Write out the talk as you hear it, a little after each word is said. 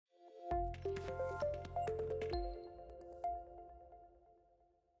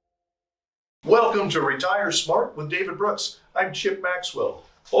Welcome to Retire Smart with David Brooks. I'm Chip Maxwell.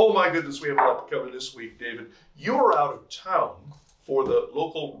 Oh my goodness, we have a lot to cover this week, David. You're out of town for the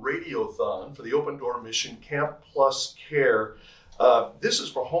local radiothon for the Open Door Mission Camp Plus Care. This is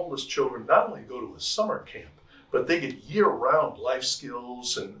for homeless children, not only go to a summer camp, but they get year-round life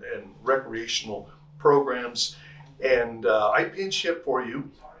skills and recreational programs. And I pinch hit for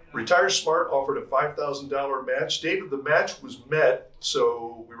you. Retire Smart offered a $5,000 match. David, the match was met,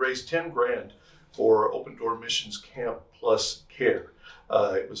 so we raised 10 grand for Open Door Missions Camp Plus Care.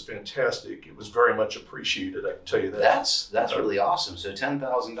 It was fantastic. It was very much appreciated, I can tell you that. That's really awesome. So $10,000,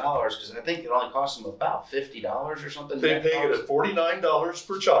 because I think it only cost them about $50 or something. They pay it at $49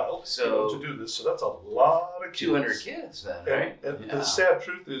 per child to do this, so that's a lot of kids. 200 kids then, right? And the sad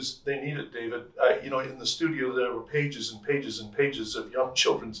truth is they need it, David. In the studio there were pages and pages and pages of young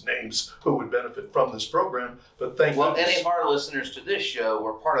children's names who would benefit from this program, but thank goodness. Any of our listeners to this show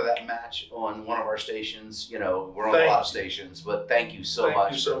were part of that match on one of our stations. We're on a lot of stations, but thank you so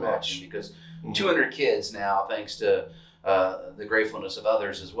much for matching, because 200 kids now, thanks to the gratefulness of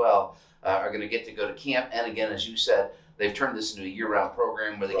others as well, are going to get to go to camp. And again, as you said, they've turned this into a year-round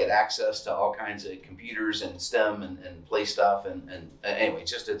program where they get access to all kinds of computers and STEM and play stuff. And anyway,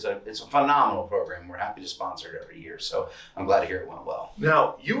 it's a phenomenal program. We're happy to sponsor it every year. So I'm glad to hear it went well.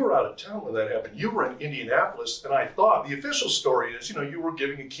 Now, you were out of town when that happened. You were in Indianapolis, and I thought the official story is, you were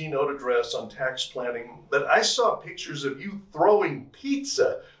giving a keynote address on tax planning, but I saw pictures of you throwing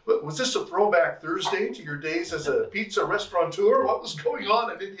pizza. Was this a throwback Thursday to your days as a pizza restaurateur? What was going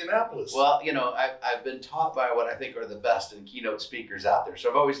on in Indianapolis? Well, I've been taught by what I think are the best in keynote speakers out there. So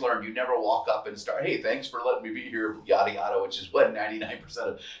I've always learned you never walk up and start, hey, thanks for letting me be here, yada, yada, which is what 99%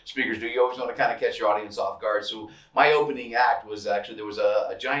 of speakers do. You always want to kind of catch your audience off guard. So my opening act was actually, there was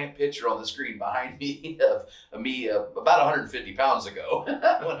a giant picture on the screen behind me of me about 150 pounds ago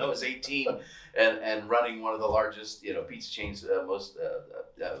when I was 18. And running one of the largest, pizza chains, most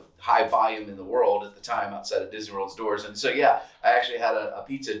high volume in the world at the time outside of Disney World's doors. And so, yeah, I actually had a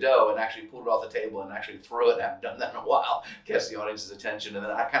pizza dough and actually pulled it off the table and actually threw it. I haven't done that in a while, catch the audience's attention. And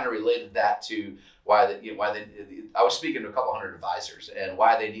then I kind of related that to I was speaking to a couple hundred advisors and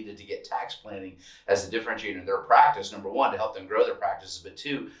why they needed to get tax planning as a differentiator in their practice. Number one, to help them grow their practices, but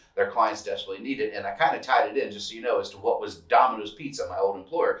two, their clients desperately need it. And I kind of tied it in, just so you know, as to what was Domino's Pizza, my old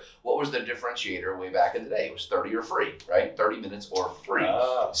employer. What was their differentiator way back in the day? It was 30 or free, right? 30 minutes or free.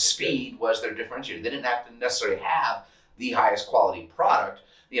 Speed was their differentiator. They didn't have to necessarily have the highest quality product.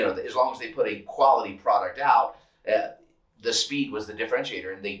 As long as they put a quality product out, the speed was the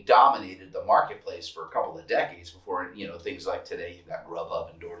differentiator, and they dominated the marketplace for a couple of decades before, things like today, you've got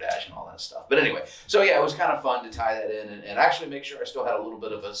Grubhub and DoorDash and all that stuff. But anyway, so yeah, it was kind of fun to tie that in and actually make sure I still had a little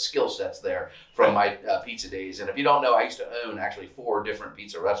bit of a skill sets there from my pizza days. And if you don't know, I used to own actually 4 different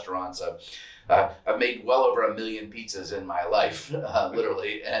pizza restaurants. I've made well over 1 million pizzas in my life,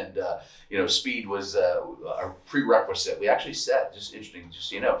 literally, and speed was a prerequisite. We actually set, just interesting, just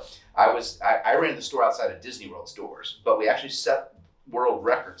so you know, I ran the store outside of Disney World's doors, but we actually set world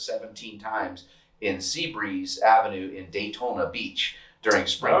record 17 times in Seabreeze Avenue in Daytona Beach during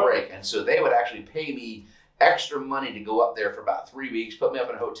spring break, and so they would actually pay me extra money to go up there for about 3 weeks, put me up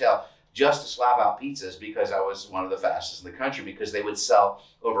in a hotel, just to slap out pizzas, because I was one of the fastest in the country, because they would sell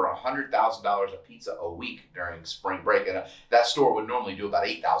over $100,000 of pizza a week during spring break. And that store would normally do about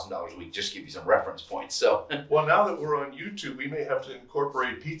 $8,000 a week, just to give you some reference points. So, well, now that we're on YouTube, we may have to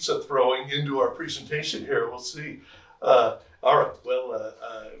incorporate pizza throwing into our presentation here. We'll see. All right. Well,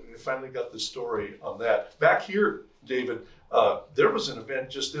 we finally got the story on that. Back here, David, there was an event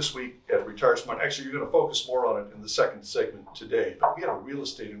just this week at Retire Smart. Actually, you're going to focus more on it in the second segment today. But we had a real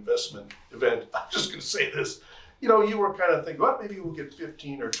estate investment event. I'm just going to say this. You were kind of thinking, well, maybe we'll get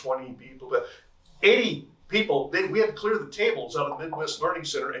 15 or 20 people. But 80 people, we had to clear the tables out of the Midwest Learning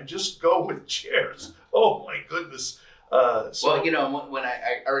Center and just go with chairs. Oh, my goodness. When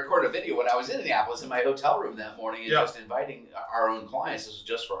I recorded a video when I was in Indianapolis in my hotel room that morning, and just inviting our own clients. This was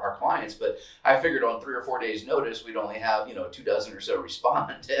just for our clients, but I figured on 3 or 4 days' notice we'd only have 2 dozen or so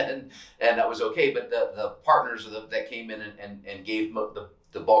respond, and that was okay. But the partners that came in and gave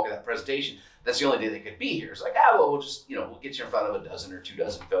the bulk of that presentation, that's the only day they could be here. It's like, we'll just we'll get you in front of 1 dozen or 2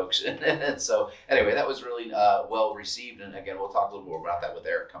 dozen folks, and so anyway, that was really well received. And again, we'll talk a little more about that with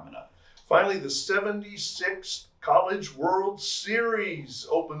Erik coming up. Finally, the 76th College World Series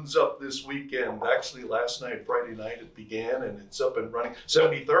opens up this weekend. Actually, last night, Friday night, it began, and it's up and running.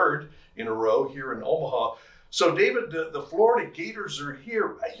 73rd in a row here in Omaha. So, David, the Florida Gators are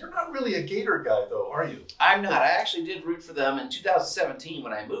here. You're not really a Gator guy, though, are you? I'm not. I actually did root for them in 2017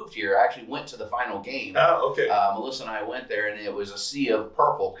 when I moved here. I actually went to the final game. Oh, okay. Melissa and I went there, and it was a sea of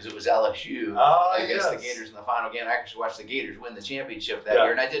purple because it was LSU against the Gators in the final game. I actually watched the Gators win the championship that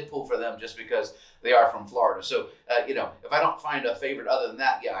year, and I did pull for them just because they are from Florida. So, if I don't find a favorite other than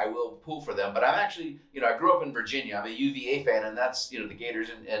that, I will pull for them. But I'm actually, I grew up in Virginia. I'm a UVA fan, and that's, the Gators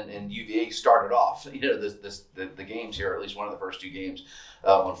and UVA started off, the games here, or at least one of the first two games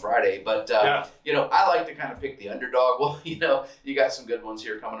on Friday. But, I like to kind of pick the underdog. Well, you got some good ones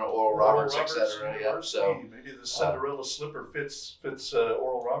here coming to Oral Roberts, et cetera. Yeah, so maybe the Cinderella slipper fits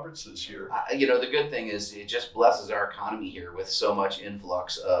Oral Roberts this year. The good thing is it just blesses our economy here with so much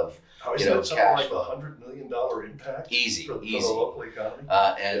influx of isn't it something like $100 million impact? Easy. For the local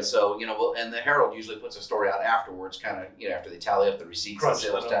economy. So and the Herald usually puts a story out afterwards, kind of after they tally up the receipts and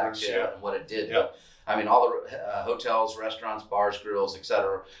sales tax, and what it did. Yeah. But all the hotels, restaurants, bars, grills,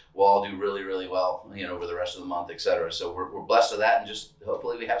 etc., will all do really, really well, over the rest of the month, etc. So we're blessed with that, and just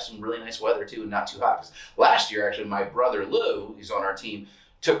hopefully we have some really nice weather too, and not too hot. 'Cause last year, actually, my brother Lou, he's on our team,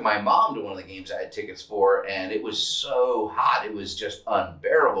 took my mom to one of the games I had tickets for, and it was so hot. It was just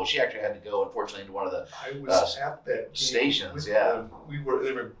unbearable. She actually had to go, unfortunately, into one of the at that stations. They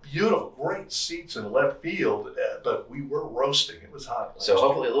were beautiful, great seats in left field, but we were roasting. It was hot. So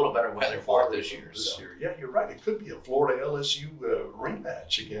hopefully a little better weather for it this year. Yeah, you're right. It could be a Florida LSU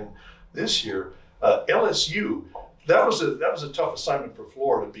rematch again this year. LSU. That was a tough assignment for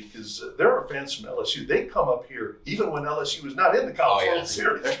Florida because there are fans from LSU. They come up here even when LSU is not in the College World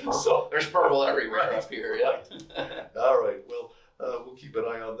Series. There's purple everywhere up here. Yeah. All right. Well, we'll keep an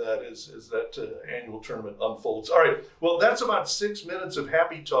eye on that as that annual tournament unfolds. All right. Well, that's about 6 minutes of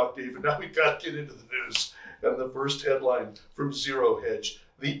happy talk, David. Now we've got to get into the news. And the first headline from Zero Hedge: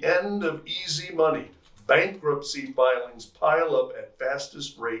 the end of easy money. Bankruptcy filings pile up at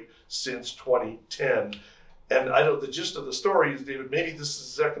fastest rate since 2010. And I know the gist of the story is, David, maybe this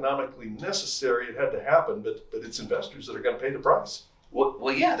is economically necessary. It had to happen, but it's investors that are going to pay the price.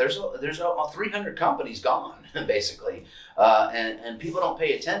 Well, yeah, there's 300 companies gone, basically. And people don't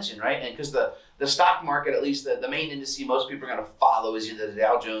pay attention, right? And because the stock market, at least the main indice most people are going to follow is either the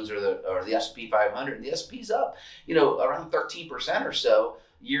Dow Jones or the S&P 500. And the S&P's up, around 13% or so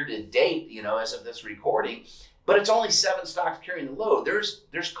year to date, as of this recording. But it's only 7 stocks carrying the load.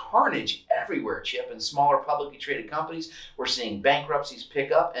 There's carnage everywhere, Chip, in smaller publicly traded companies. We're seeing bankruptcies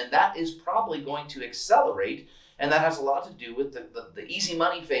pick up, and that is probably going to accelerate. And that has a lot to do with the easy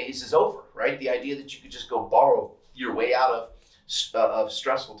money phase is over, right? The idea that you could just go borrow your way out of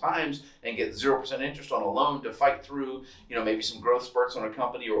stressful times and get 0% interest on a loan to fight through, maybe some growth spurts on a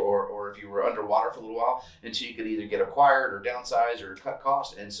company, or if you were underwater for a little while until you could either get acquired or downsize or cut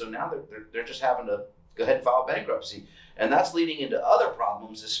costs. And so now they're just having to go ahead and file bankruptcy. And that's leading into other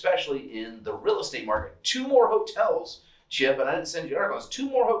problems, especially in the real estate market. 2 more hotels, Chip, and I didn't send you articles, 2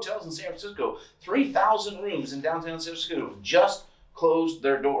 more hotels in San Francisco, 3,000 rooms in downtown San Francisco just closed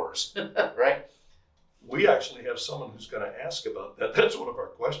their doors, right? We actually have someone who's going to ask about that. That's one of our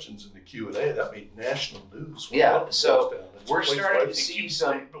questions in the Q&A. That made national news. So we're starting to see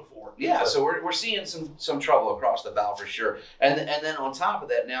some before. Yeah, so we're seeing some trouble across the bow for sure. And then on top of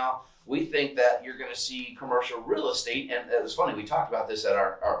that, now we think that you're going to see commercial real estate, and it was funny, we talked about this at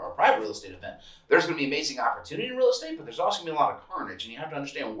our private real estate event. There's going to be amazing opportunity in real estate, but there's also going to be a lot of carnage, and you have to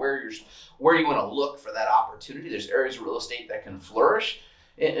understand where you want to look for that opportunity. There's areas of real estate that can flourish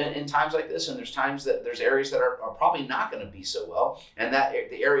in times like this, and there's areas that are probably not going to be so well. And that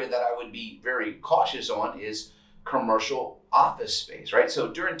the area that I would be very cautious on is commercial office space, right? So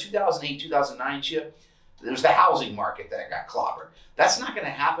during 2008, 2009, Chip, there was the housing market that got clobbered. That's not going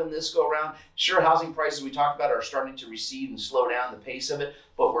to happen this go around. Sure, housing prices we talked about are starting to recede and slow down the pace of it,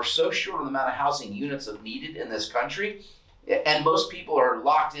 but we're so short on the amount of housing units that are needed in this country, and most people are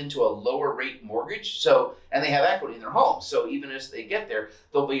locked into a lower rate mortgage, and they have equity in their homes. So even as they get there,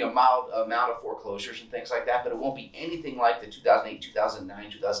 there'll be a mild amount of foreclosures and things like that, but it won't be anything like the 2008,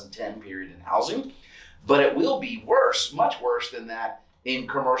 2009, 2010 period in housing. But it will be worse, much worse than that in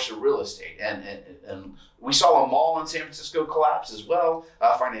commercial real estate. And we saw a mall in San Francisco collapse as well,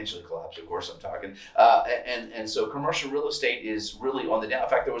 financially collapse, of course I'm talking. And so commercial real estate is really on the down. In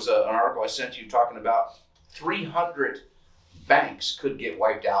fact, there was an article I sent you talking about 300 banks could get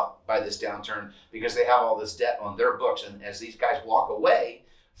wiped out by this downturn because they have all this debt on their books. And as these guys walk away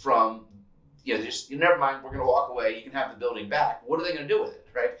from, never mind, we're going to walk away, you can have the building back. What are they going to do with it,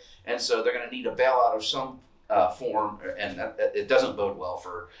 right? And so they're going to need a bailout of some form, and it doesn't bode well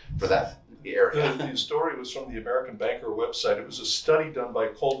for that area. The story was from the American Banker website. It was a study done by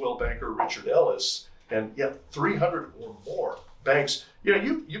Coldwell banker Richard Ellis, And yeah, 300 or more banks. You know,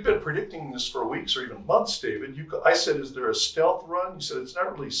 you've been predicting this for weeks or even months, David. I said, is there a stealth run? You said it's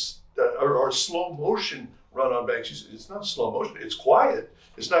not really, or a slow motion run on banks. You said it's not slow motion. It's quiet.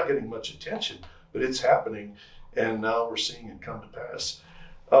 It's not getting much attention, but it's happening. And now we're seeing it come to pass.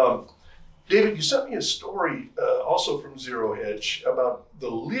 David, you sent me a story also from Zero Hedge about the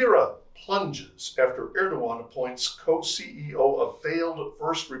lira plunges after Erdogan appoints co-CEO of failed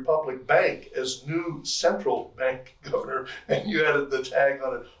First Republic Bank as new central bank governor, and you added the tag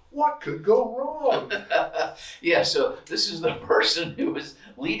on it. What could go wrong? Yeah, so this is the person who was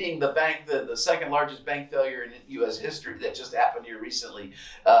leading the bank, the second largest bank failure in U.S. history that just happened here recently,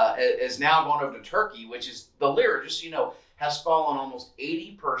 is now gone over to Turkey, which is the lira, just so you know, has fallen almost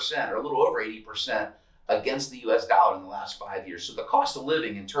 80%, or a little over 80%, against the U.S. dollar in the last 5 years. So the cost of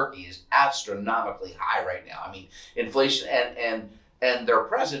living in Turkey is astronomically high right now. I mean, inflation and their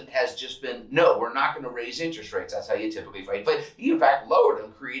president has just been, no, we're not going to raise interest rates. That's how you typically fight. But he, in fact, lowered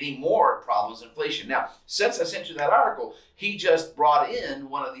them, creating more problems, inflation. Now, since I sent you that article, he just brought in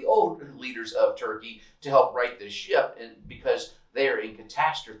one of the old leaders of Turkey to help right this ship, and because they are in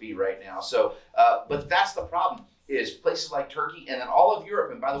catastrophe right now. So, but that's the problem, is places like Turkey and then all of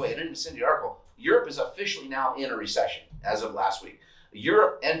Europe. And by the way, I didn't send you the article. Europe is officially now in a recession as of last week.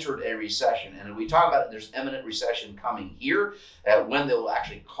 Europe entered a recession, and we talk about it, there's imminent recession coming here. When they'll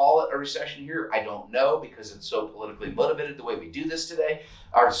actually call it a recession here, I don't know, because it's so politically motivated the way we do this today.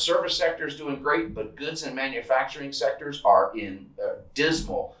 Our service sector is doing great, but goods and manufacturing sectors are in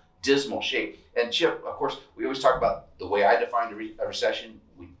dismal shape. And Chip, of course, we always talk about the way I defined a recession.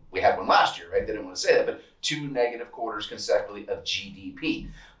 We had one last year, right? They didn't want to say that, but 2 negative quarters consecutively of GDP.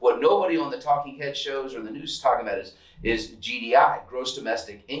 What nobody on the talking head shows or the news is talking about is GDI, gross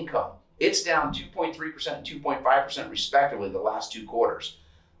domestic income. It's down 2.3% and 2.5% respectively the last 2 quarters.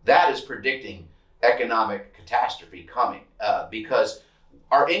 That is predicting economic catastrophe coming because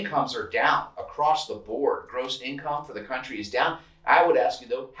our incomes are down across the board. Gross income for the country is down. I would ask you,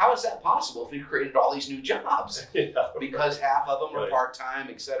 though, how is that possible if we created all these new jobs? Yeah, because half of them are part-time,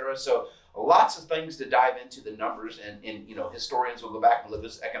 et cetera. So lots of things to dive into the numbers, and you know, historians will go back and look at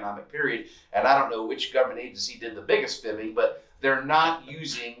this economic period, and I don't know which government agency did the biggest fibbing, but they're not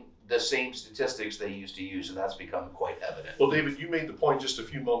using the same statistics they used to use, and that's become quite evident. Well, David, you made the point just a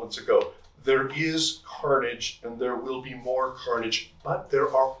few moments ago. There is carnage, and there will be more carnage, but there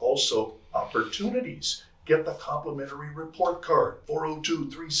are also opportunities. Get the complimentary report card,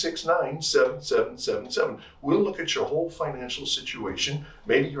 402-369-7777. We'll look at your whole financial situation.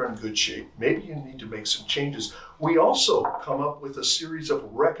 Maybe you're in good shape. Maybe you need to make some changes. We also come up with a series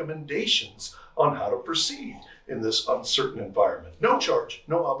of recommendations on how to proceed in this uncertain environment. No charge,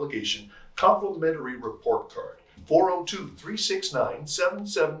 no obligation. Complimentary report card,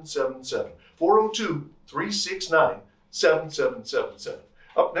 402-369-7777. 402-369-7777.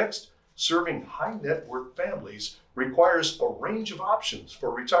 Up next, serving high net worth families requires a range of options for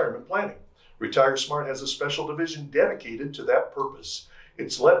retirement planning. Retire Smart has a special division dedicated to that purpose.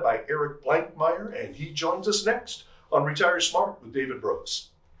 It's led by Erik Blankmeyer, and he joins us next on Retire Smart with David Brooks.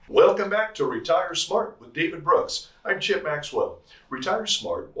 Welcome back to Retire Smart with David Brooks. I'm Chip Maxwell. Retire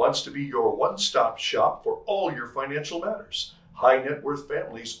Smart wants to be your one-stop shop for all your financial matters. High net worth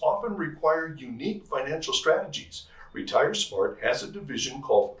families often require unique financial strategies. Retire Smart has a division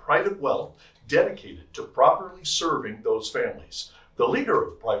called Private Wealth dedicated to properly serving those families. The leader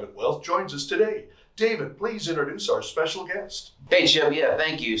of Private Wealth joins us today. David, please introduce our special guest. Hey, Chip. Yeah,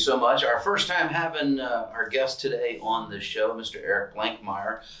 thank you so much. Our first time having our guest today on the show, Mr. Erik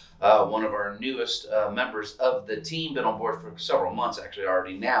Blankmeyer, one of our newest members of the team. Been on board for several months, actually,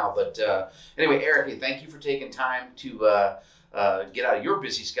 already now. But anyway, Erik, hey, thank you for taking time to get out of your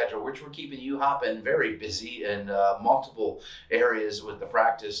busy schedule, which we're keeping you hopping very busy in multiple areas with the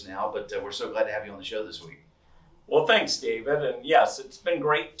practice now. But we're so glad to have you on the show this week. Well, thanks, David. And yes, it's been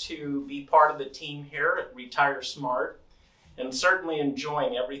great to be part of the team here at Retire Smart, and certainly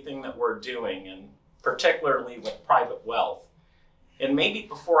enjoying everything that we're doing, and particularly with Private Wealth. And maybe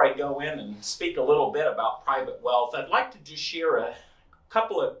before I go in and speak a little bit about Private Wealth, I'd like to just share a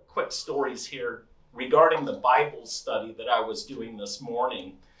couple of quick stories here regarding the Bible study that I was doing this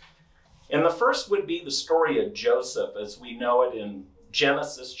morning. And the first would be the story of Joseph as we know it in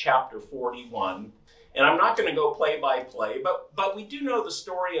Genesis chapter 41. And I'm not going to go play by play, but we do know the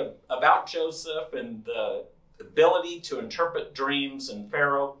story about Joseph and the ability to interpret dreams and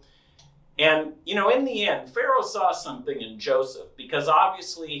Pharaoh. And, you know, in the end, Pharaoh saw something in Joseph because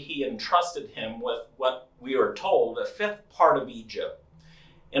obviously he entrusted him with what we are told, a fifth part of Egypt.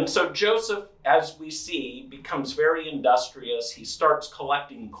 And so Joseph, as we see, becomes very industrious. He starts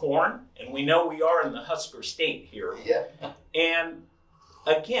collecting corn, and we know we are in the Husker State here. Yeah. And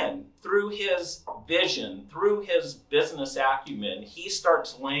again, through his vision, through his business acumen, he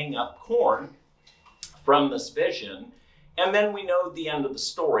starts laying up corn from this vision. And then we know the end of the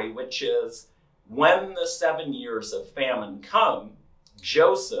story, which is when the 7 years of famine come,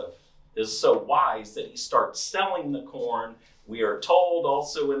 Joseph is so wise that he starts selling the corn. We are told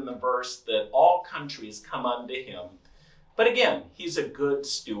also in the verse that all countries come unto him. But again, he's a good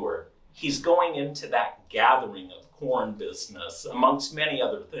steward. He's going into that gathering of corn business, amongst many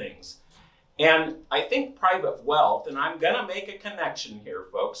other things. And I think private wealth, and I'm going to make a connection here,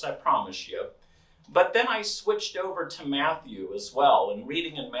 folks, I promise you. But then I switched over to Matthew as well, and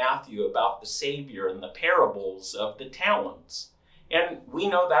reading in Matthew about the Savior and the parables of the talents. And we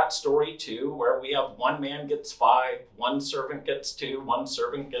know that story too, where we have one man gets 5, one servant gets 2, one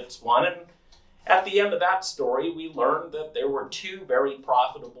servant gets 1. And at the end of that story, we learned that there were 2 very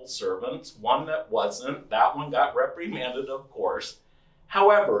profitable servants, one that wasn't. That one got reprimanded, of course.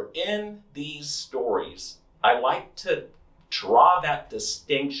 However, in these stories, I like to draw that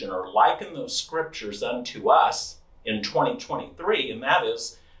distinction or liken those scriptures unto us in 2023. And that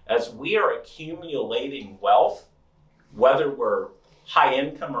is, as we are accumulating wealth, whether we're high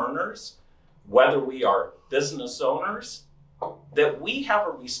income earners, whether we are business owners, that we have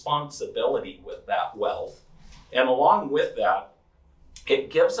a responsibility with that wealth. And along with that, it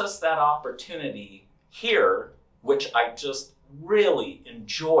gives us that opportunity here, which I just really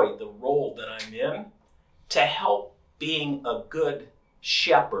enjoy the role that I'm in, to help being a good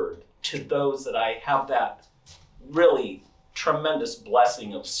shepherd to those that I have that really tremendous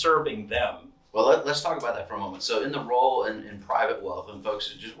blessing of serving them. Well, let's talk about that for a moment. So in the role in private wealth, and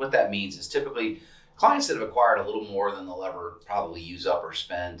folks, just what that means is typically clients that have acquired a little more than they'll ever probably use up or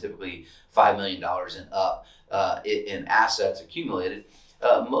spend, typically $5 million and up in assets accumulated.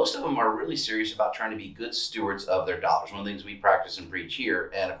 Most of them are really serious about trying to be good stewards of their dollars. One of the things we practice and preach here,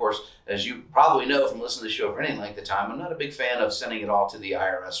 and of course, as you probably know from listening to the show for any length of time, I'm not a big fan of sending it all to the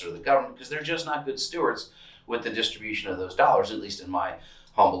IRS or the government because they're just not good stewards with the distribution of those dollars, at least in my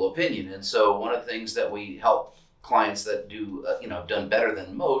humble opinion. And so one of the things that we help clients that do, done better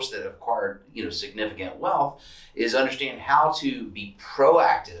than most that have acquired, significant wealth is understand how to be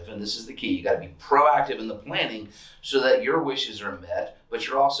proactive. And this is the key. You got to be proactive in the planning so that your wishes are met, but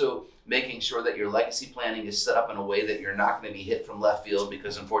you're also making sure that your legacy planning is set up in a way that you're not going to be hit from left field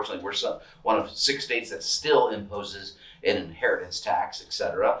because unfortunately we're one of 6 states that still imposes an inheritance tax,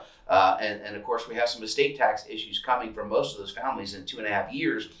 etc. And of course we have some estate tax issues coming for most of those families in 2.5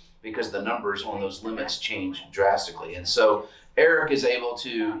 years because the numbers on those limits change drastically. And so Erik is able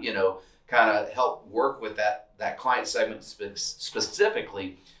to, kind of help work with that client segment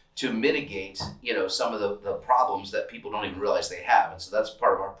specifically to mitigate, some of the problems that people don't even realize they have. And so that's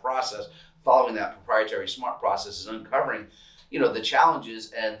part of our process. Following that proprietary SMART process is uncovering, the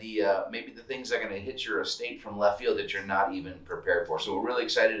challenges and the maybe the things that are going to hit your estate from left field that you're not even prepared for. So we're really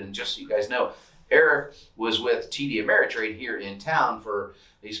excited. And just so you guys know, Erik was with TD Ameritrade here in town for,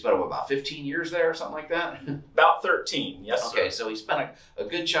 he spent about 15 years there or something like that? About 13, yes, Okay, sir. so he spent a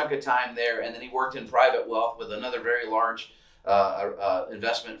good chunk of time there, and then he worked in private wealth with another very large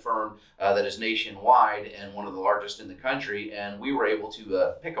investment firm that is nationwide and one of the largest in the country. And we were able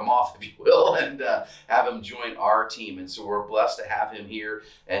to pick him off, if you will, and have him join our team. And so we're blessed to have him here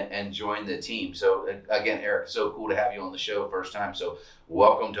and join the team. So again, Erik, so cool to have you on the show first time. So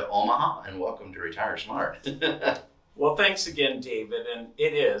welcome to Omaha and welcome to Retire Smart. Well, thanks again, David. And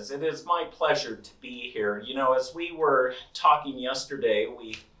it is my pleasure to be here. As we were talking yesterday,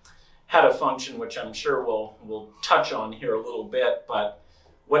 we had a function which I'm sure we'll touch on here a little bit, but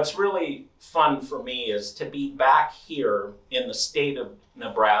what's really fun for me is to be back here in the state of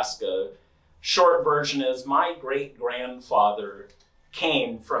Nebraska. Short version is my great-grandfather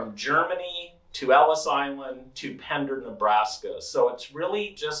came from Germany to Ellis Island to Pender, Nebraska. So it's really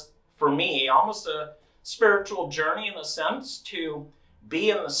just, for me, almost a spiritual journey in a sense to be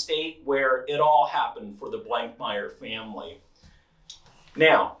in the state where it all happened for the Blankmeyer family.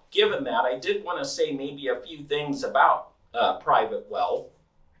 Now, given that, I did want to say maybe a few things about private wealth.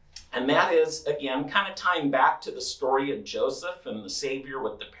 And that is, again, kind of tying back to the story of Joseph and the Savior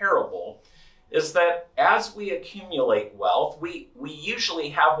with the parable, is that as we accumulate wealth, we usually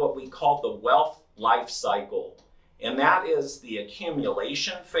have what we call the wealth life cycle. And that is the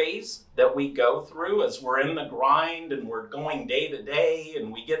accumulation phase that we go through as we're in the grind and we're going day to day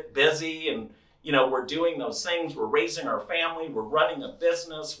and we get busy and we're doing those things. We're raising our family. We're running a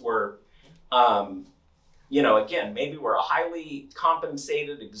business. We're again, maybe we're a highly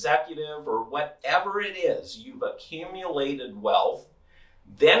compensated executive or whatever it is, you've accumulated wealth.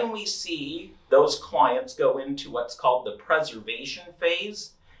 Then we see those clients go into what's called the preservation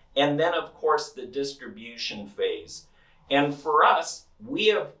phase, and then, of course, the distribution phase. And for us, we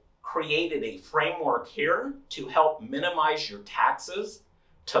have created a framework here to help minimize your taxes,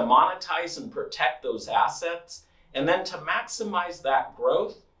 to monetize and protect those assets, and then to maximize that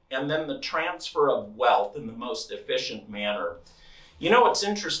growth, and then the transfer of wealth in the most efficient manner. What's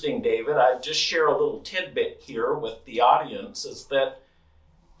interesting, David, I'd just share a little tidbit here with the audience, is that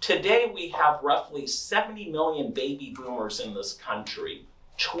today we have roughly 70 million baby boomers in this country.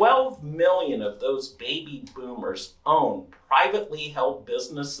 12 million of those baby boomers own privately held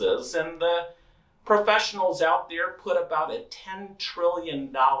businesses, and the professionals out there put about a $10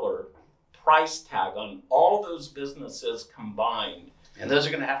 trillion price tag on all those businesses combined. And those are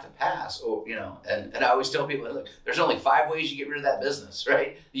going to have to pass, and I always tell people, look, there's only 5 ways you get rid of that business,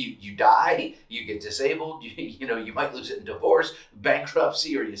 right? You die, you get disabled, you might lose it in divorce,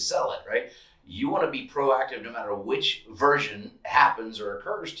 bankruptcy, or you sell it, right? You want to be proactive no matter which version happens or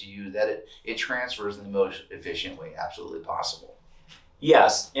occurs to you, that it transfers in the most efficient way absolutely possible.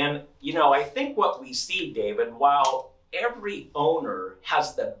 Yes, and I think what we see, David, while every owner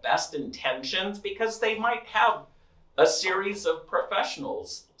has the best intentions, because they might have a series of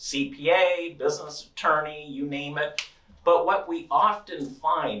professionals, CPA, business attorney, you name it. But what we often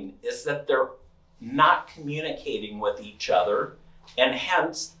find is that they're not communicating with each other, and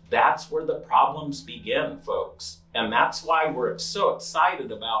hence that's where the problems begin, folks. And that's why we're so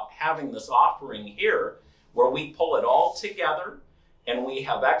excited about having this offering here, where we pull it all together, and we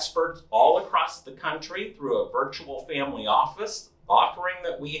have experts all across the country through a virtual family office offering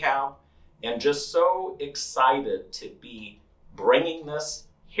that we have. And just so excited to be bringing this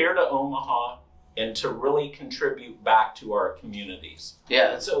here to Omaha and to really contribute back to our communities.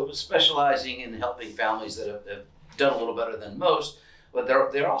 Yeah, and so specializing in helping families that have done a little better than most, but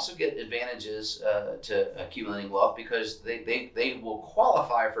they also get advantages to accumulating wealth, because they will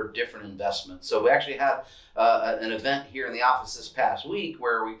qualify for different investments. So we actually had an event here in the office this past week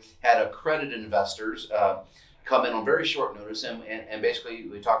where we had accredited investors come in on very short notice, and basically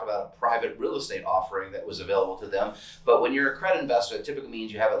we talked about a private real estate offering that was available to them. But when you're a credit investor, it typically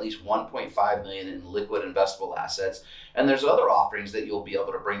means you have at least 1.5 million in liquid investable assets. And there's other offerings that you'll be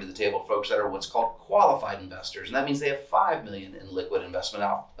able to bring to the table, folks that are what's called qualified investors, and that means they have 5 million in liquid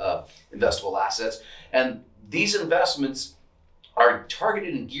investable assets. And these investments are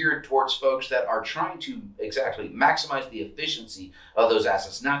targeted and geared towards folks that are trying to exactly maximize the efficiency of those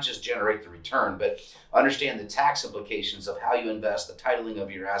assets, not just generate the return, but understand the tax implications of how you invest, the titling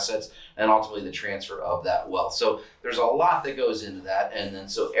of your assets, and ultimately the transfer of that wealth. So there's a lot that goes into that. And then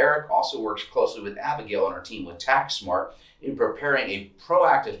so Erik also works closely with Abigail and our team with TaxSmart in preparing a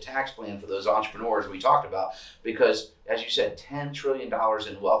proactive tax plan for those entrepreneurs we talked about, because as you said, $10 trillion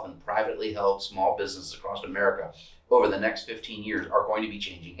in wealth in privately held small businesses across America over the next 15 years are going to be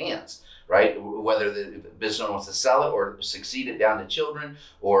changing hands, right? Whether the business owner wants to sell it or succeed it down to children,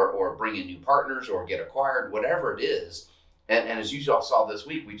 or bring in new partners or get acquired, whatever it is. And as you all saw this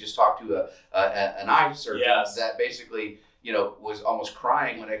week, we just talked to an eye surgeon that basically, was almost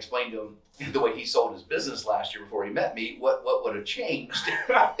crying when I explained to him the way he sold his business last year before he met me, what would have changed.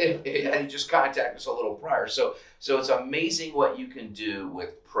 And he just contacted us a little prior. So it's amazing what you can do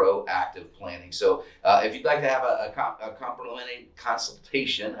with proactive planning. So if you'd like to have a complimentary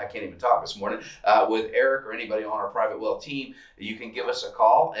consultation, I can't even talk this morning, with Erik or anybody on our private wealth team, you can give us a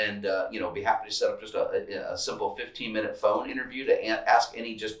call, and be happy to set up just a simple 15-minute phone interview to ask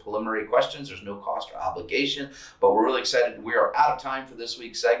any just preliminary questions. There's no cost or obligation, but we're really excited. We are out of time for this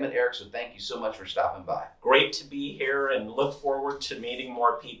week's segment, Erik, so thank you so much for stopping by. Great to be here, and look forward to meeting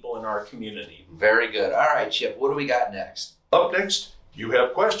more people in our community. Very good. All right, Chip, what do we got next? Up next, you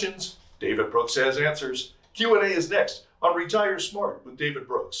have questions. David Brooks has answers. Q&A is next on Retire Smart with David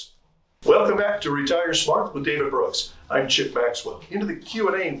Brooks. Welcome back to Retire Smart with David Brooks. I'm Chip Maxwell. Into the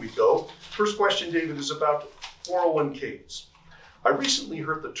Q&A we go. First question, David, is about 401ks. I recently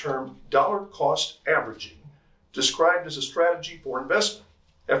heard the term dollar cost averaging described as a strategy for investment.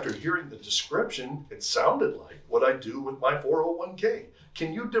 After hearing the description, it sounded like what I do with my 401k.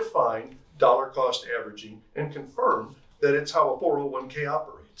 Can you define dollar cost averaging and confirm that it's how a 401k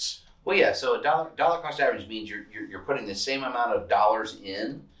operates? Well, yeah. So a dollar cost average means you're putting the same amount of dollars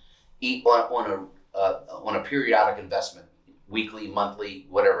in on a periodic investment, weekly, monthly,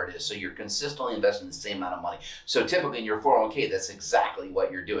 whatever it is. So you're consistently investing the same amount of money. So typically in your 401k, that's exactly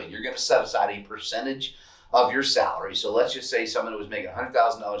what you're doing. You're going to set aside a percentage of your salary. So let's just say someone who was making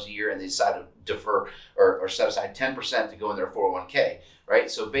 $100,000 a year and they decide to defer or set aside 10% to go in their 401k,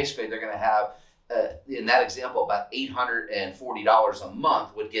 right? So basically they're going to have, in that example, about $840 a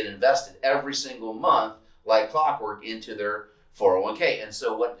month would get invested every single month like clockwork into their 401k. And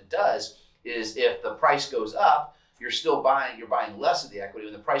so what it does is if the price goes up, you're buying less of the equity.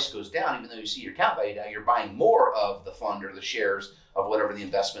 When the price goes down, even though you see your account value down, you're buying more of the fund or the shares of whatever the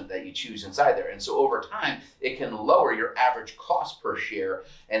investment that you choose inside there. And so over time, it can lower your average cost per share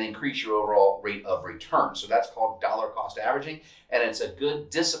and increase your overall rate of return. So that's called dollar cost averaging. And it's a good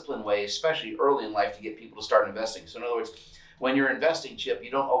disciplined way, especially early in life, to get people to start investing. So in other words, when you're investing, Chip,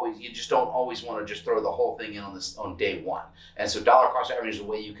 you just don't always want to just throw the whole thing in on day one. And so dollar cost averaging is a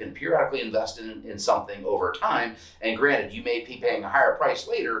way you can periodically invest in something over time. And granted, you may be paying a higher price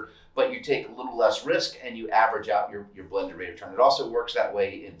later, but you take a little less risk and you average out your blended rate of return. It also works that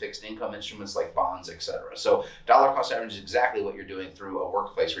way in fixed income instruments like bonds, et cetera. So dollar cost averaging is exactly what you're doing through a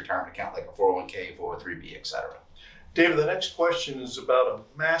workplace retirement account like a 401k, 403b, et cetera. David, the next question is about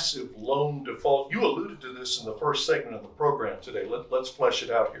a massive loan default. You alluded to this in the first segment of the program today. Let's flesh it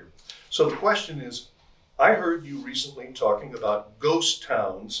out here. So the question is, I heard you recently talking about ghost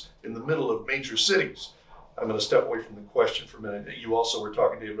towns in the middle of major cities. I'm going to step away from the question for a minute. You also were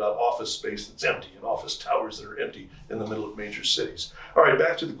talking, David, about office space that's empty and office towers that are empty in the middle of major cities. All right,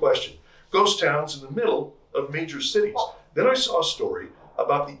 back to the question. Ghost towns in the middle of major cities. Then I saw a story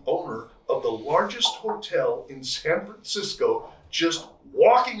about the owner of the largest hotel in San Francisco just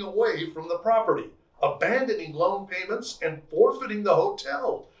walking away from the property, abandoning loan payments and forfeiting the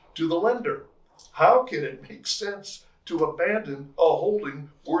hotel to the lender. How can it make sense to abandon a holding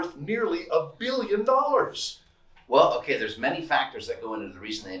worth nearly $1 billion? Well, okay, there's many factors that go into the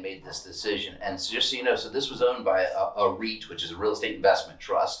reason they made this decision. And so just so you know, so this was owned by a REIT, which is a real estate investment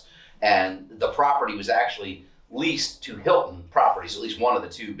trust. And the property was actually leased to Hilton Properties, at least one of the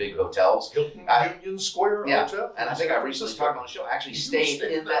two big hotels. Hilton Union Square Hotel? And I think I recently talked on the show, I actually stayed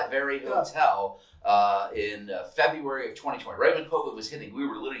in that very hotel in February of 2020. Right when COVID was hitting, we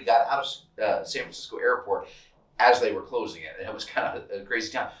literally got out of San Francisco airport as they were closing it. And it was kind of a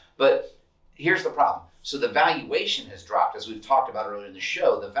crazy time. But here's the problem. So the valuation has dropped, as we've talked about earlier in the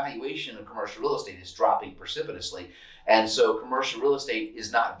show. The valuation of commercial real estate is dropping precipitously. And so commercial real estate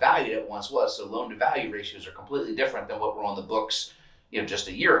is not valued at once was. So loan to value ratios are completely different than what were on the books, just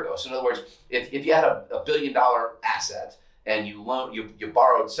a year ago. So in other words, if you had a $1 billion asset and you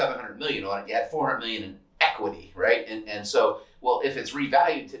borrowed $700 million on it, you had $400 million in equity, right? And so, well, if it's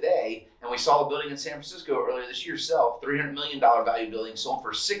revalued today, and we saw a building in San Francisco earlier this year sell, $300 million value building sold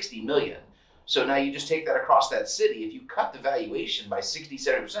for $60 million. So now you just take that across that city. If you cut the valuation by 60,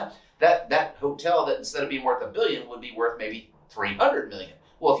 70%, that hotel that instead of being worth $1 billion would be worth maybe $300 million.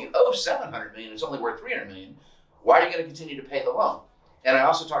 Well, if you owe $700 million, it's only worth $300 million. Why are you going to continue to pay the loan? And I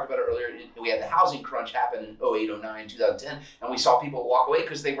also talked about it earlier. We had the housing crunch happen in 08, 09, 2010, and we saw people walk away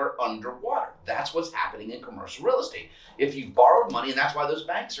because they were underwater. That's what's happening in commercial real estate. If you borrowed money, and that's why those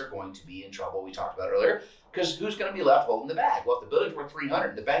banks are going to be in trouble, we talked about earlier, because who's going to be left holding the bag? Well, if the building's worth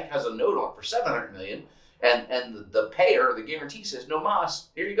 $300, the bank has a note on it for $700 million, and the payer, the guarantee says, no mas,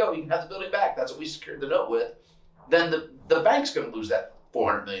 here you go, you can have the building back. That's what we secured the note with. Then the bank's going to lose that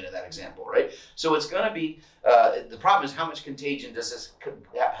 $400 million in that example, right? So it's going to be, the problem is how much contagion does this,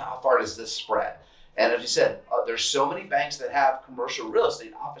 how far does this spread? And as you said, there's so many banks that have commercial real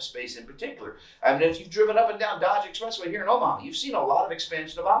estate, office space in particular. I mean, if you've driven up and down Dodge Expressway here in Omaha, you've seen a lot of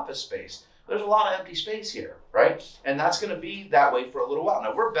expansion of office space. There's a lot of empty space here, right? And that's going to be that way for a little while.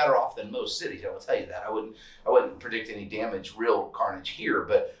 Now, we're better off than most cities, I will tell you that. I wouldn't predict any damage, real carnage here,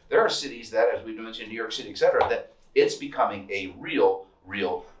 but there are cities that, as we mentioned, New York City, et cetera, that it's becoming a real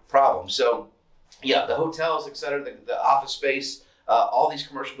problem. So, yeah, the hotels, et cetera, the office space, all these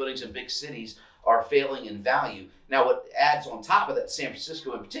commercial buildings in big cities are failing in value. Now, what adds on top of that, San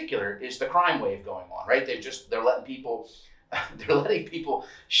Francisco in particular, is the crime wave going on, right? They're letting people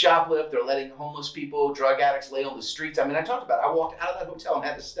shoplift. They're letting homeless people, drug addicts lay on the streets. I mean, I talked about it. I walked out of that hotel and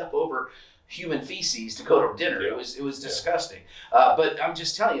had to step over human feces to go to dinner. Yeah. It was disgusting. But I'm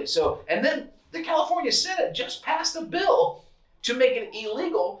just telling you. So, and then the California Senate just passed a bill to make it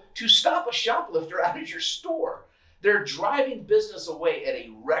illegal to stop a shoplifter out of your store. They're driving business away at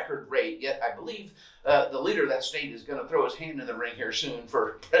a record rate, yet I believe the leader of that state is going to throw his hand in the ring here soon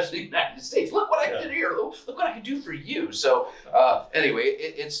for President of the United States. Look what I did here. Look what I can do for you. So anyway,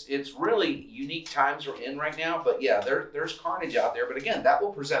 it's really unique times we're in right now. But yeah, there's carnage out there. But again, that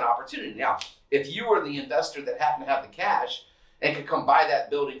will present opportunity. Now, if you were the investor that happened to have the cash and could come buy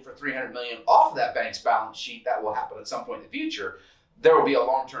that building for $300 million off of that bank's balance sheet, that will happen at some point in the future. there will be a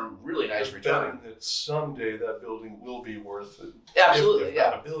long-term, really nice return. Betting that someday that building will be worth it. Absolutely, if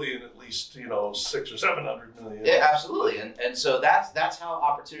not $1 billion, at least, you know, 600 or 700 million. Yeah, absolutely. And so that's how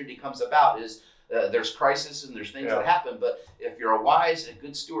opportunity comes about. Is there's crisis and there's things that happen, but if you're a wise and a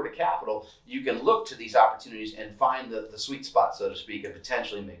good steward of capital, you can look to these opportunities and find the sweet spot, so to speak, and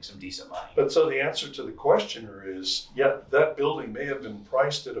potentially make some decent money. But so the answer to the questioner is, yeah, that building may have been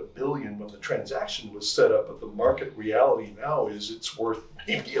priced at $1 billion when the transaction was set up, but the market reality now is it's worth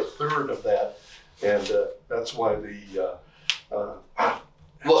maybe a third of that, and that's why well,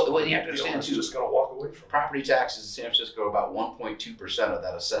 what you have to understand too, just going to walk away from property taxes in San Francisco are about 1.2% of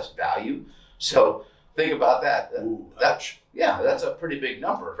that assessed value. So think about that. Ooh, that's a pretty big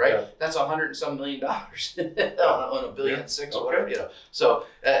number, right? Yeah. That's $100 and some million on $1.6 billion or whatever, you know. So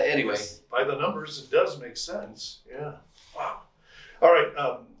anyway, by the numbers, it does make sense. Yeah. Wow. All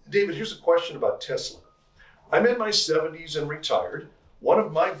right, David. Here's a question about Tesla. I'm in my 70s and retired. One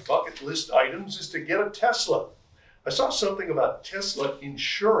of my bucket list items is to get a Tesla. I saw something about Tesla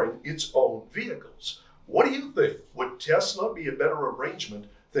insuring its own vehicles. What do you think? Would Tesla be a better arrangement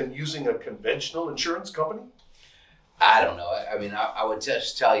than using a conventional insurance company? I don't know. I mean, I would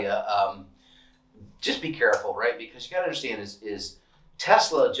just tell you, just be careful, right? Because you got to understand is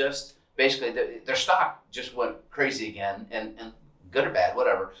Tesla just basically, their stock just went crazy again, and good or bad,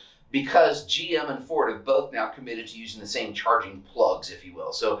 whatever, because GM and Ford have both now committed to using the same charging plugs, if you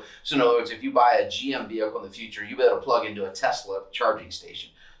will. So in other words, if you buy a GM vehicle in the future, you better plug into a Tesla charging station.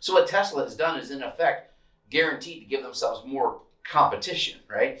 So what Tesla has done is, in effect, guaranteed to give themselves more competition,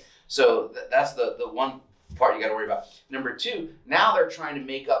 right? So that's the one part you got to worry about. Number two, now they're trying to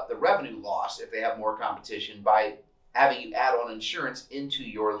make up the revenue loss if they have more competition by having you add on insurance into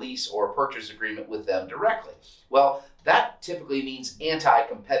your lease or purchase agreement with them directly. Well, that typically means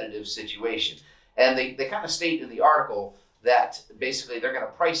anti-competitive situation. And they kind of state in the article that basically they're going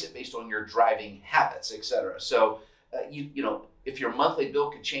to price it based on your driving habits, et cetera. So, you know, if your monthly bill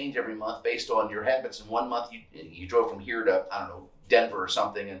could change every month based on your habits, and one month you drove from here to, I don't know, Denver or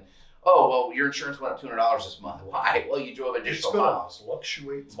something, and oh, well, your insurance went up $200 this month. Why? Well, you drove additional miles. It's going to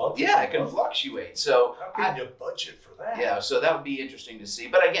fluctuate month. Yeah, it can fluctuate. So how can you budget for that? Yeah, so that would be interesting to see.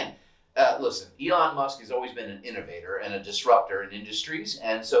 But again, listen, Elon Musk has always been an innovator and a disruptor in industries,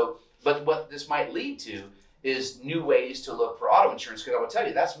 and so, but what this might lead to is new ways to look for auto insurance. Because I will tell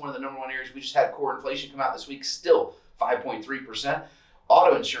you, that's one of the number one areas. We just had core inflation come out this week, still 5.3%.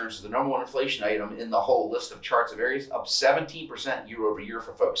 Auto insurance is the number one inflation item in the whole list of charts of areas, up 17% year over year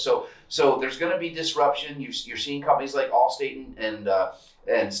for folks. So there's going to be disruption. You're seeing companies like Allstate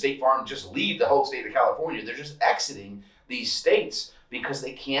and State Farm just leave the whole state of California. They're just exiting these states because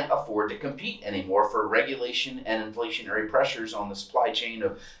they can't afford to compete anymore for regulation and inflationary pressures on the supply chain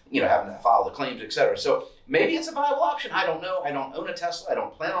of, you know, having to file the claims, et cetera. So maybe it's a viable option. I don't know. I don't own a Tesla. I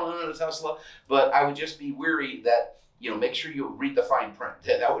don't plan on owning a Tesla, but I would just be weary that, you know, make sure you read the fine print.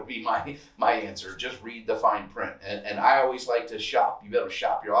 That would be my answer. Just read the fine print. And I always like to shop. You better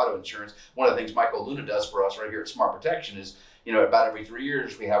shop your auto insurance. One of the things Michael Luna does for us right here at Smart Protection is, you know, about every 3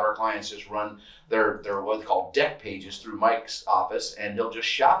 years, we have our clients just run their what they call deck pages through Mike's office, and he'll just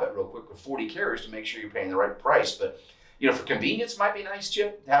shop it real quick with 40 carriers to make sure you're paying the right price. But, you know, for convenience, might be nice,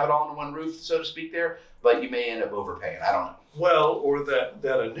 Chip, to have it all under one roof, so to speak there, but you may end up overpaying. I don't know. Well, or that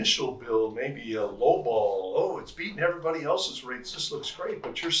initial bill may be a low ball. Oh, it's beating everybody else's rates. This looks great.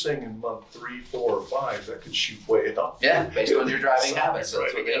 But you're saying in month 3, 4, or 5, that could shoot way up. Yeah, based on your driving habits.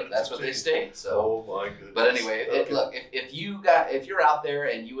 That's what they state. So. Oh, my goodness. But anyway, okay. Look, if you're out there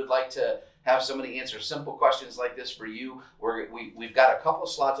and you would like to have somebody answer simple questions like this for you, we've got a couple of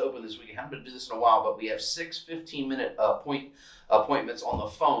slots open this week. I haven't been to do this in a while, but we have 6 15-minute appointments on the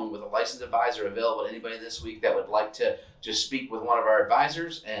phone with a licensed advisor available to anybody this week that would like to just speak with one of our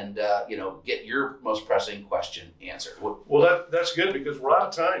advisors and get your most pressing question answered. Well, that's good because we're out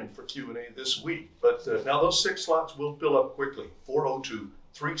of time for Q&A this week. But now those 6 slots will fill up quickly.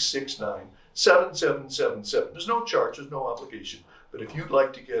 402-369-7777. There's no charge, there's no obligation. But if you'd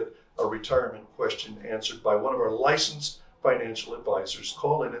like to get a retirement question answered by one of our licensed financial advisors,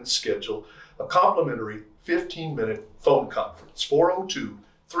 call in and schedule a complimentary 15-minute phone conference.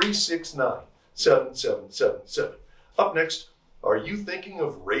 402-369-7777. Up next, are you thinking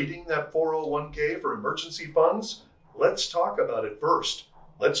of raiding that 401k for emergency funds? Let's talk about it first.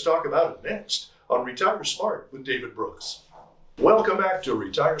 Let's talk about it next on Retire Smart with David Brooks. Welcome back to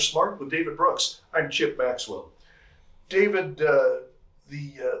Retire Smart with David Brooks. I'm Chip Maxwell. David, the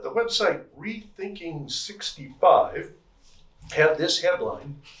website Rethinking 65 had this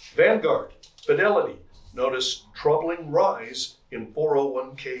headline: Vanguard, Fidelity, notice troubling rise in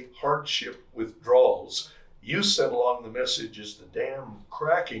 401k hardship withdrawals. You sent along the message, is the dam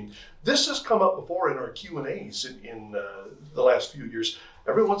cracking? This has come up before in our Q&As in the last few years.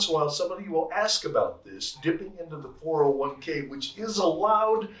 Every once in a while, somebody will ask about this, dipping into the 401k, which is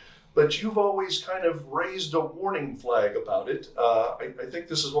allowed, but you've always kind of raised a warning flag about it. I think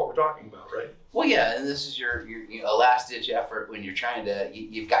this is what we're talking about, right? Well, yeah, and this is your last-ditch effort when you're trying to,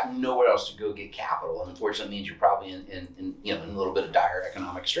 you've got nowhere else to go get capital, and unfortunately means you're probably in a little bit of dire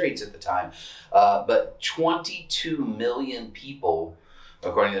economic straits at the time. But 22 million people,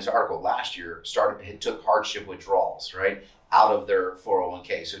 according to this article, last year took hardship withdrawals, right, out of their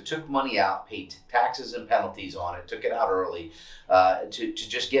 401k. So took money out, paid taxes and penalties on it, took it out early to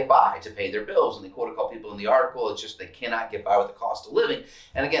just get by, to pay their bills. And they quote a couple people in the article, it's just they cannot get by with the cost of living.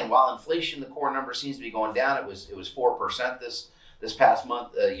 And again, while inflation, the core number seems to be going down, it was 4% this past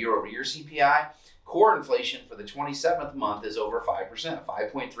month, year over year CPI. Core inflation for the 27th month is over 5%,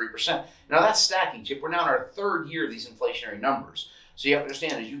 5.3%. Now that's stacking, Chip. We're now in our third year of these inflationary numbers. So you have to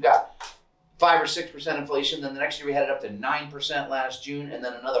understand, as you've got 5 or 6% inflation, then the next year we had it up to 9% last June, and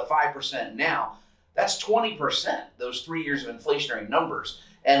then another 5% now. That's 20%, those 3 years of inflationary numbers.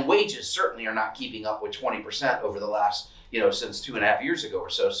 And wages certainly are not keeping up with 20% over the last, since 2.5 years ago or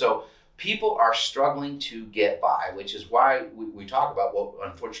so. So people are struggling to get by, which is why we talk about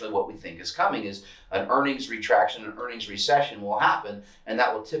unfortunately, what we think is coming is an earnings retraction, an earnings recession will happen, and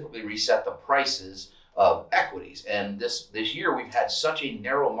that will typically reset the prices of equities. And this year we've had such a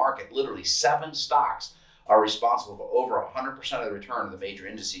narrow market. Literally 7 stocks are responsible for over 100% of the return of the major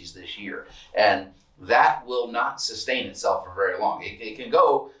indices this year, and that will not sustain itself for very long. It can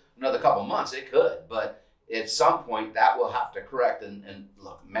go another couple months, it could, but at some point that will have to correct. And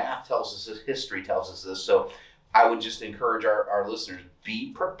look, math tells us this, history tells us this. So I would just encourage our listeners,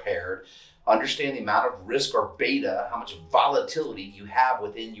 be prepared. Understand the amount of risk or beta, how much volatility you have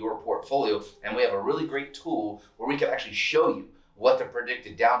within your portfolio. And we have a really great tool where we can actually show you what the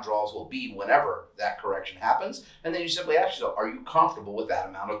predicted down draws will be whenever that correction happens. And then you simply ask yourself, are you comfortable with that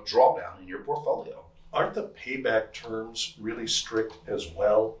amount of drawdown in your portfolio? Aren't the payback terms really strict as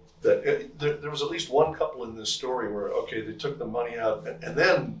well? There was at least one couple in this story where, okay, they took the money out and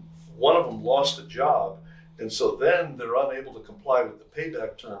then one of them lost a job. And so then they're unable to comply with the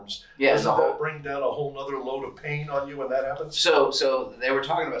payback terms. Yeah, doesn't that bring down a whole nother load of pain on you when that happens? So they were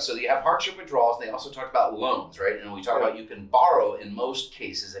talking about, so you have hardship withdrawals. They also talk about loans, right? And we talk about you can borrow in most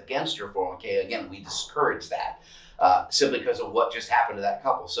cases against your 401k. Again, we discourage that simply because of what just happened to that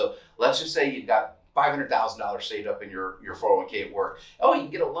couple. So let's just say you've got $500,000 saved up in your 401k at work. Oh, you can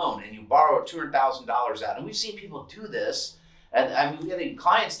get a loan and you borrow $200,000 out. And we've seen people do this. And I mean, we're getting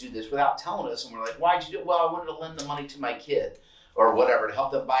clients do this without telling us, and we're like, why'd you do it? Well, I wanted to lend the money to my kid or whatever to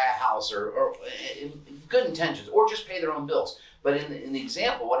help them buy a house or good intentions, or just pay their own bills. But in the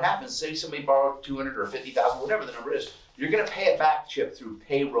example, what happens, say somebody borrowed $200,000 or $50,000, whatever the number is, you're going to pay it back, Chip, through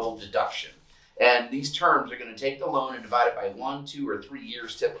payroll deduction. And these terms are going to take the loan and divide it by 1, 2, or 3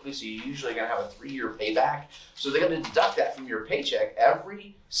 years typically. So you're usually going to have a 3-year payback. So they're going to deduct that from your paycheck,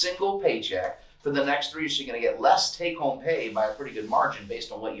 every single paycheck. For the next 3 years, you're going to get less take-home pay by a pretty good margin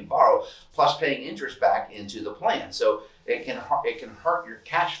based on what you borrow, plus paying interest back into the plan. So it can hurt your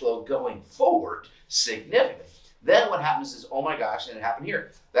cash flow going forward significantly. Then what happens is, oh my gosh, and it happened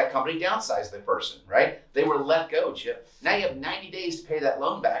here. That company downsized the person, right? They were let go, Chip. Now you have 90 days to pay that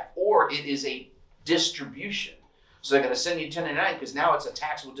loan back, or it is a distribution. So they're going to send you 1099 because now it's a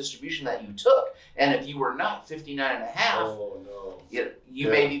taxable distribution that you took. And if you were not 59.5, oh, no. you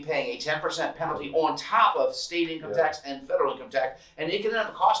may be paying a 10% penalty on top of state income tax and federal income tax. And it can end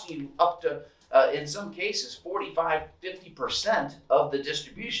up costing you up to, in some cases, 45, 50% of the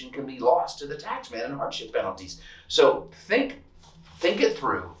distribution can be lost to the taxman and hardship penalties. So think it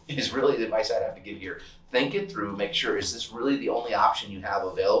through is really the advice I'd have to give here. Think it through, make sure, is this really the only option you have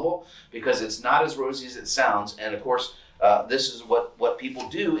available? Because it's not as rosy as it sounds. And of course, this is what people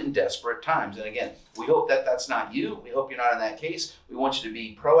do in desperate times. And again, we hope that that's not you. We hope you're not in that case. We want you to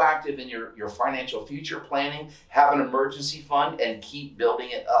be proactive in your financial future planning, have an emergency fund, and keep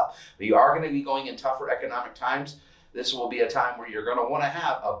building it up. But you are going to be going in tougher economic times. This will be a time where you're going to want to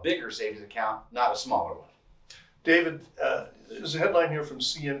have a bigger savings account, not a smaller one. David, there's a headline here from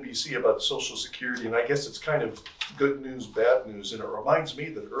CNBC about Social Security, and I guess it's kind of good news, bad news. And it reminds me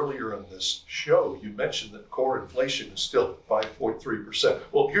that earlier in this show, you mentioned that core inflation is still at 5.3%.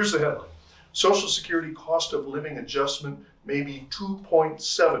 Well, here's the headline. Social Security cost of living adjustment may be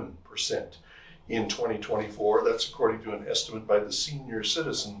 2.7% in 2024. That's according to an estimate by the Senior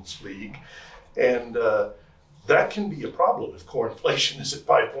Citizens League. And that can be a problem if core inflation is at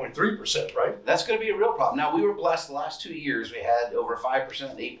 5.3%, right? That's going to be a real problem. Now, we were blessed the last 2 years. We had over 5%,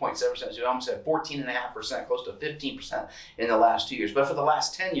 8.7%. So we almost had 14.5%, close to 15% in the last 2 years. But for the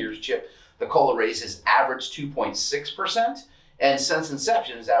last 10 years, Chip, the COLA raise has averaged 2.6%. And since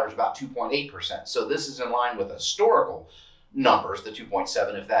inception, it's averaged about 2.8%. So this is in line with historical numbers, the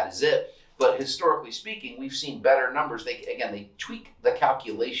 2.7, if that is it. But historically speaking, we've seen better numbers. They tweak the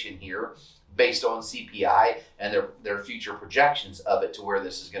calculation here based on CPI and their future projections of it to where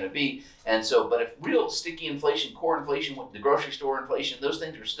this is going to be. And so, but if real sticky inflation, core inflation, the grocery store inflation, those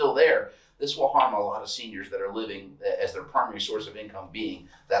things are still there, this will harm a lot of seniors that are living as their primary source of income being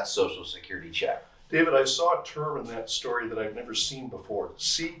that Social Security check. David, I saw a term in that story that I've never seen before,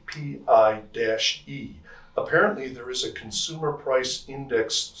 CPI-E. Apparently, there is a consumer price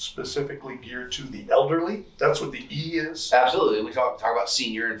index specifically geared to the elderly. That's what the E is? Absolutely. We talk about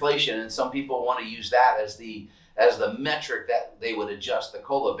senior inflation, and some people want to use that as the metric that they would adjust the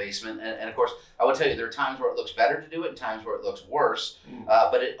COLA basement. And of course, I would tell you there are times where it looks better to do it and times where it looks worse.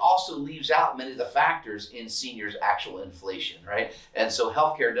 But it also leaves out many of the factors in seniors' actual inflation, right? And so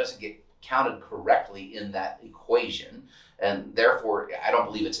healthcare doesn't get counted correctly in that equation. And therefore, I don't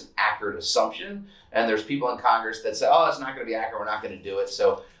believe it's an accurate assumption. And there's people in Congress that say, oh, it's not going to be accurate, we're not going to do it.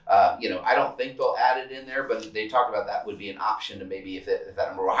 So, I don't think they'll add it in there, but they talked about that would be an option to maybe if that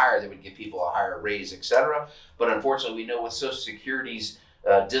number were higher, they would give people a higher raise, et cetera. But unfortunately, we know with Social Security's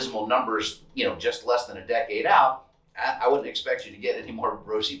dismal numbers, just less than a decade out, I wouldn't expect you to get any more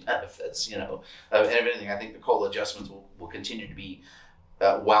rosy benefits, And if anything, I think the COLA adjustments will continue to be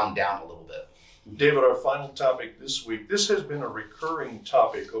wound down a little bit. David, our final topic this week. This has been a recurring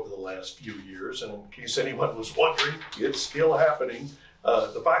topic over the last few years, and in case anyone was wondering, it's still happening.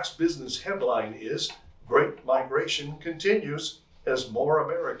 The Fox Business headline is, Great Migration Continues as More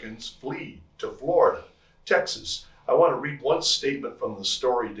Americans Flee to Florida, Texas. I want to read one statement from the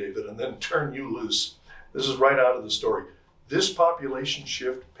story, David, and then turn you loose. This is right out of the story. This population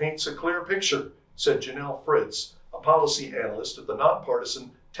shift paints a clear picture, said Janelle Fritz, a policy analyst at the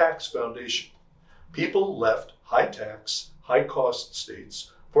nonpartisan Tax Foundation. People left high tax, high cost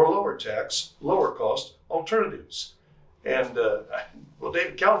states for lower tax, lower cost alternatives. And,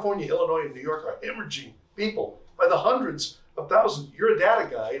 David, California, Illinois, and New York are hemorrhaging people by the hundreds of thousands. You're a data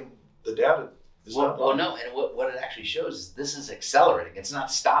guy, and the data is not lying. No, and what it actually shows is this is accelerating. It's not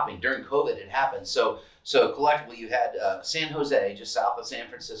stopping. During COVID, it happened. So collectively, you had San Jose, just south of San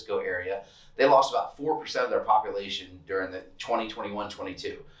Francisco area. They lost about 4% of their population during the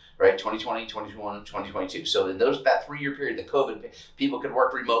 2021-22. Right, 2020, 2021, 2022. So in that 3-year period, the COVID, people could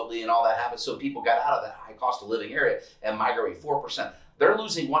work remotely and all that happened. So people got out of that high cost of living area and migrated 4%. They're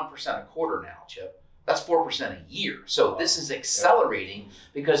losing 1% a quarter now, Chip. That's 4% a year. So this is accelerating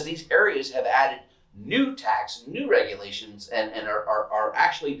because these areas have added new tax, new regulations, and are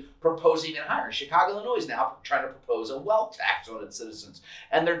actually proposing it higher. Chicago, Illinois is now trying to propose a wealth tax on its citizens,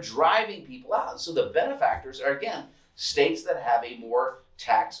 and they're driving people out. So the benefactors are, again, states that have a more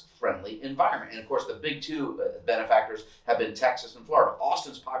tax-friendly environment. And of course, the big two benefactors have been Texas and Florida.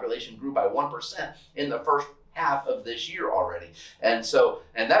 Austin's population grew by 1% in the first half of this year already. And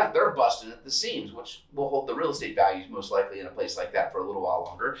that they're busting at the seams, which will hold the real estate values most likely in a place like that for a little while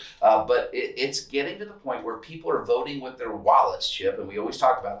longer. But it's getting to the point where people are voting with their wallets, Chip, and we always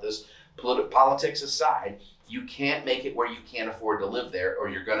talk about this, politics aside, you can't make it where you can't afford to live there, or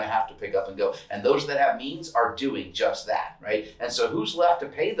you're going to have to pick up and go. And those that have means are doing just that, right? And so who's left to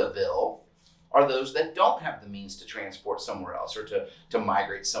pay the bill are those that don't have the means to transport somewhere else or to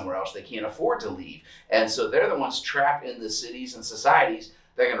migrate somewhere else. They can't afford to leave. And so they're the ones trapped in the cities and societies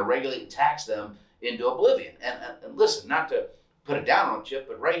that are going to regulate and tax them into oblivion. And listen, not to put it down on Chip,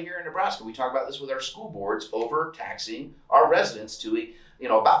 but right here in Nebraska, we talk about this with our school boards overtaxing our residents to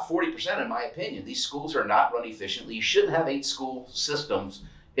about 40%, in my opinion. These schools are not run efficiently. You shouldn't have 8 school systems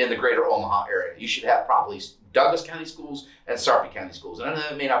in the greater Omaha area. You should have probably Douglas County schools and Sarpy County schools. And I know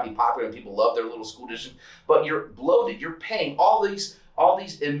that may not be popular and people love their little school district, but you're bloated. You're paying all these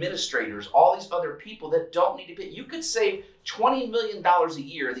administrators, all these other people that don't need to pay. You could save $20 million a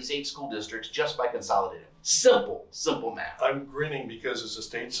year in these 8 school districts just by consolidating. Simple math. I'm grinning because as a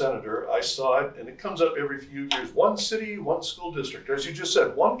state senator, I saw it, and it comes up every few years. One city, one school district. As you just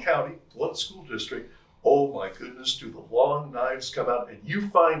said, one county, one school district. Oh my goodness, do the long knives come out, and you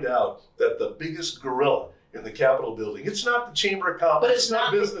find out that the biggest gorilla in the Capitol building, it's not the Chamber of Commerce, but it's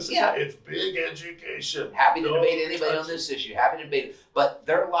not business, it's big education. Happy to debate anybody on this issue, happy to debate it. But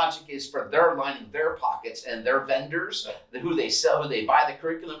their logic is they're lining their pockets and their vendors, who they sell, who they buy the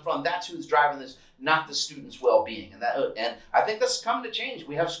curriculum from, that's who's driving this. not the student's well-being. And I think that's coming to change.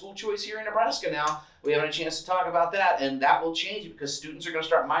 We have school choice here in Nebraska now. We haven't had a chance to talk about that, and that will change because students are going to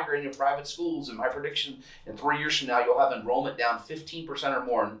start migrating to private schools. And my prediction, in 3 years from now, you'll have enrollment down 15% or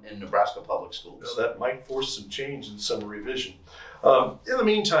more in Nebraska public schools. You know, that might force some change in some revision. In the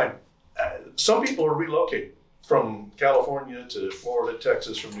meantime, some people are relocating from California to Florida,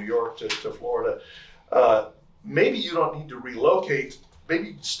 Texas, from New York to Florida. Maybe you don't need to relocate.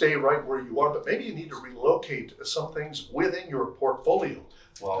 Maybe stay right where you are, but maybe you need to relocate some things within your portfolio.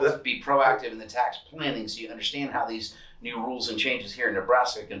 Well, be proactive in the tax planning so you understand how these new rules and changes here in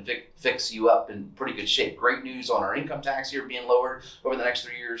Nebraska can fix you up in pretty good shape. Great news on our income tax here being lowered over the next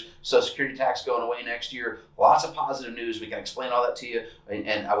 3 years. Social Security tax going away next year. Lots of positive news. We can explain all that to you.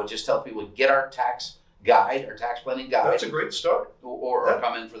 And I would just tell people, get our tax guide, our tax planning guide. That's a great start. Or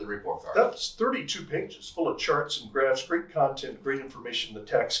come in for the report card. That's 32 pages full of charts and graphs, great content, great information in the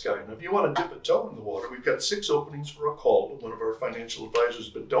tax guide. And if you want to dip a toe in the water, we've got 6 openings for a call to one of our financial advisors,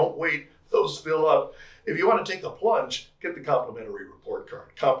 but don't wait, those fill up. If you want to take a plunge, get the complimentary report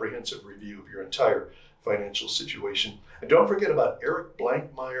card, comprehensive review of your entire financial situation. And don't forget about Erik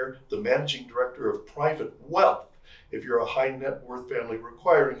Blankmeyer, the Managing Director of Private Wealth. If you're a high net worth family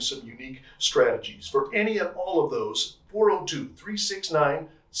requiring some unique strategies. For any and all of those,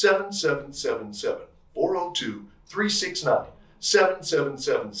 402-369-7777.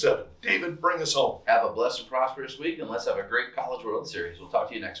 402-369-7777. David, bring us home. Have a blessed and prosperous week, and let's have a great College World Series. We'll talk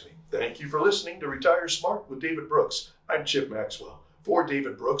to you next week. Thank you for listening to Retire Smart with David Brooks. I'm Chip Maxwell. For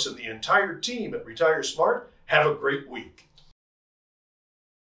David Brooks and the entire team at Retire Smart, have a great week.